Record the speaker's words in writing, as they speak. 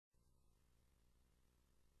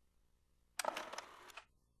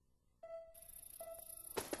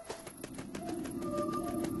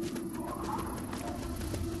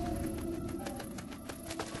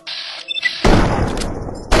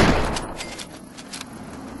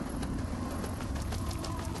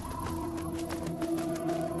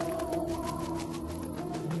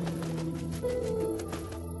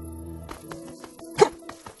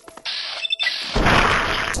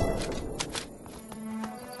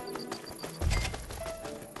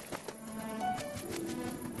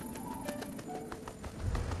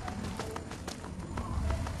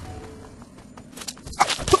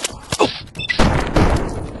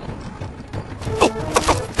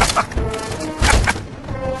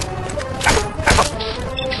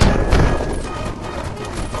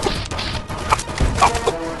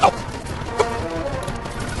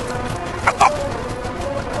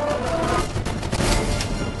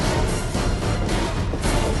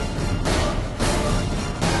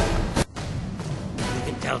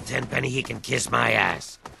tell Tenpenny he can kiss my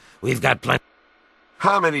ass. We've got plenty.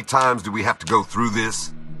 How many times do we have to go through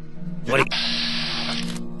this? What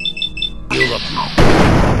you look.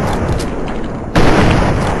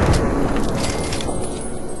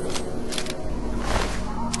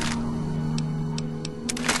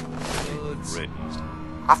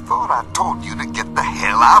 I thought I told you to get the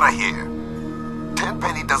hell out of here.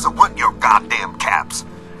 Tenpenny doesn't want your goddamn caps,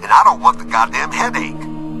 and I don't want the goddamn headache.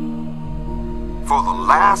 For the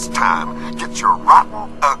last time, get your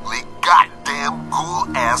rotten, ugly, goddamn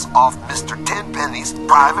ghoul ass off Mr. Tenpenny's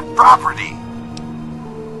private property.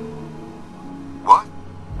 What?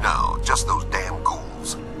 No, just those damn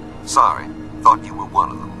ghouls. Sorry, thought you were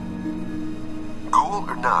one of them. Ghoul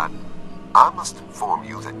or not, I must inform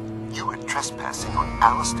you that you are trespassing on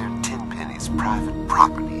Alistair Tenpenny's private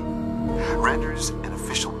property. Renders an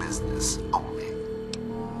official business only.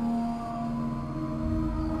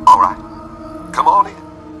 All right, come on in.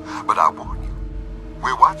 But I warn you,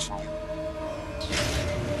 we're watching you.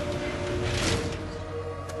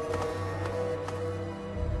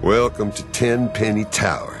 Welcome to Tenpenny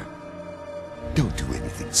Tower. Don't do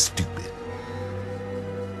anything stupid.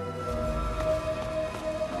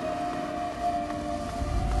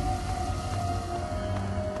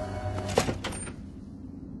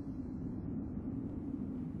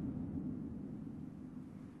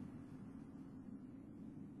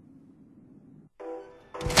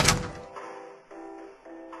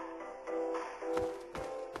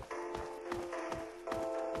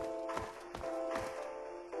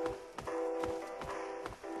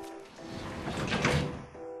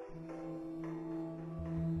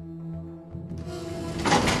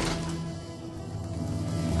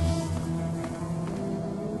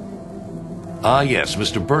 Ah, yes,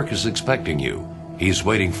 Mr. Burke is expecting you. He's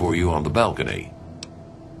waiting for you on the balcony.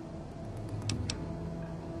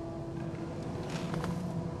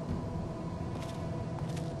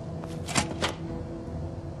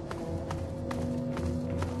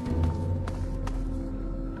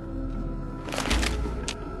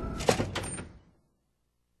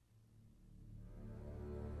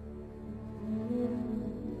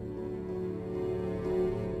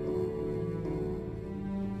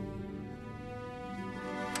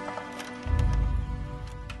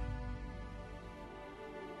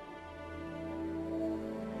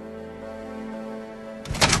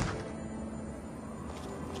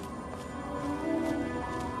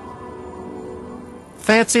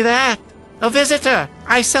 Fancy that! A visitor!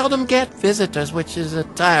 I seldom get visitors, which is a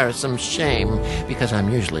tiresome shame, because I'm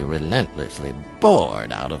usually relentlessly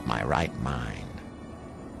bored out of my right mind.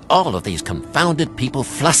 All of these confounded people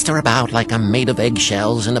fluster about like I'm made of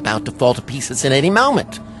eggshells and about to fall to pieces at any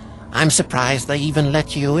moment. I'm surprised they even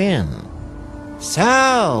let you in.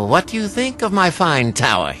 So, what do you think of my fine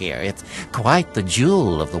tower here? It's quite the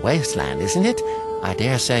jewel of the wasteland, isn't it? I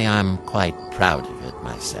dare say I'm quite proud of it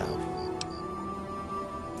myself.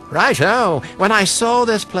 Righto! When I saw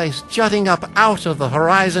this place jutting up out of the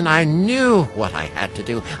horizon, I knew what I had to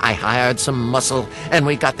do. I hired some muscle, and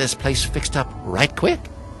we got this place fixed up right quick.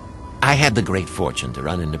 I had the great fortune to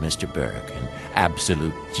run into Mr. Burke, an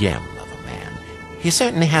absolute gem of a man. He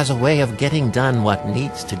certainly has a way of getting done what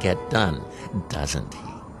needs to get done, doesn't he?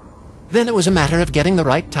 Then it was a matter of getting the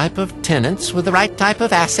right type of tenants with the right type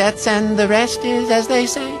of assets, and the rest is, as they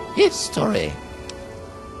say, history.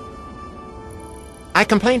 I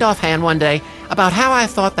complained offhand one day about how I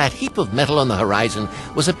thought that heap of metal on the horizon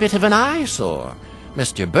was a bit of an eyesore.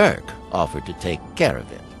 Mr. Burke offered to take care of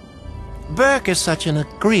it. Burke is such an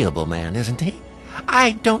agreeable man, isn't he?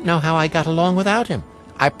 I don't know how I got along without him.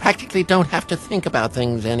 I practically don't have to think about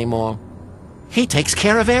things anymore. He takes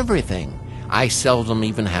care of everything. I seldom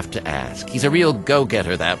even have to ask. He's a real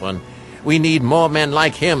go-getter, that one. We need more men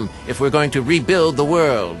like him if we're going to rebuild the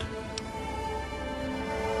world.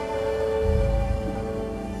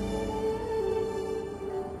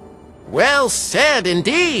 Well said,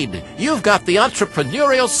 indeed. You've got the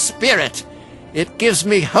entrepreneurial spirit. It gives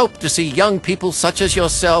me hope to see young people such as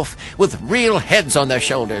yourself with real heads on their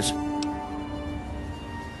shoulders.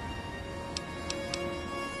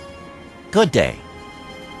 Good day.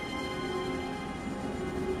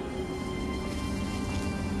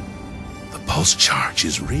 The pulse charge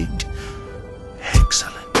is rigged.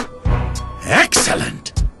 Excellent.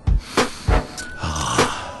 Excellent!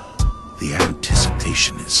 Ah, the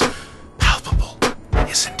anticipation is palpable,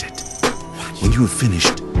 isn't it? When you have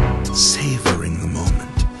finished savoring the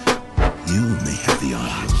moment, you may have the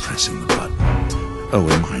honor of pressing the button. Oh,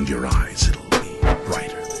 and mind your eyes, it'll be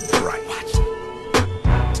brighter than bright.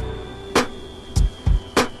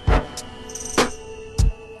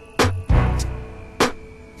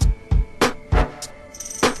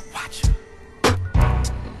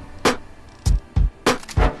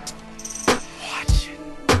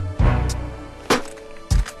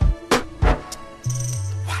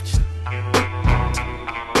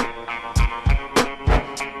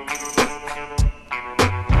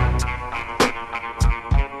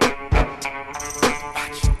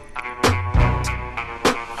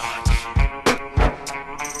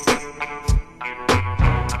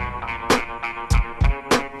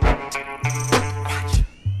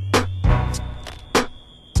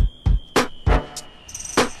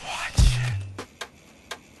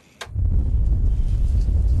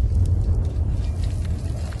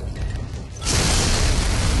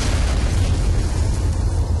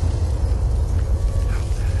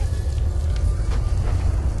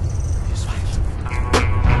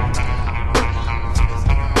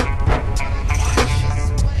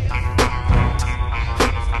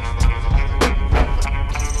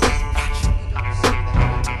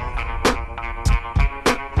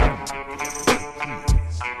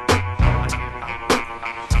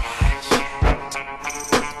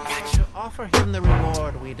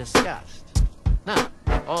 discussed. Now,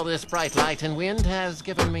 all this bright light and wind has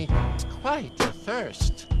given me quite a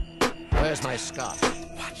thirst. Where's my scotch?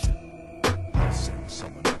 Watch. I'll send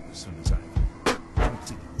someone up as soon as I've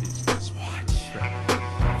completed business. Watch.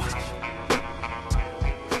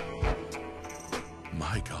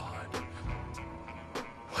 My God.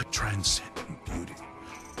 What transcendent beauty.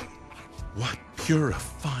 What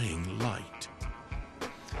purifying light.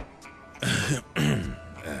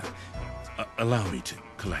 Allow me to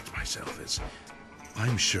collect myself, as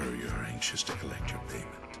I'm sure you're anxious to collect your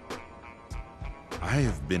payment. I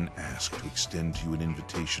have been asked to extend to you an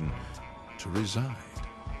invitation to reside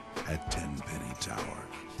at Tenpenny Tower.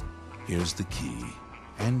 Here's the key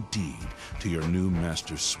and deed to your new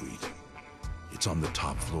master's suite. It's on the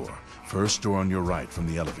top floor, first door on your right from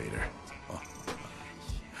the elevator. Oh,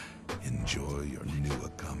 enjoy your new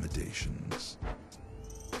accommodations.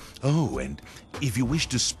 Oh, and if you wish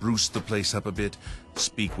to spruce the place up a bit,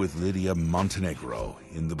 speak with Lydia Montenegro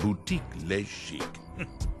in the Boutique Les Chic.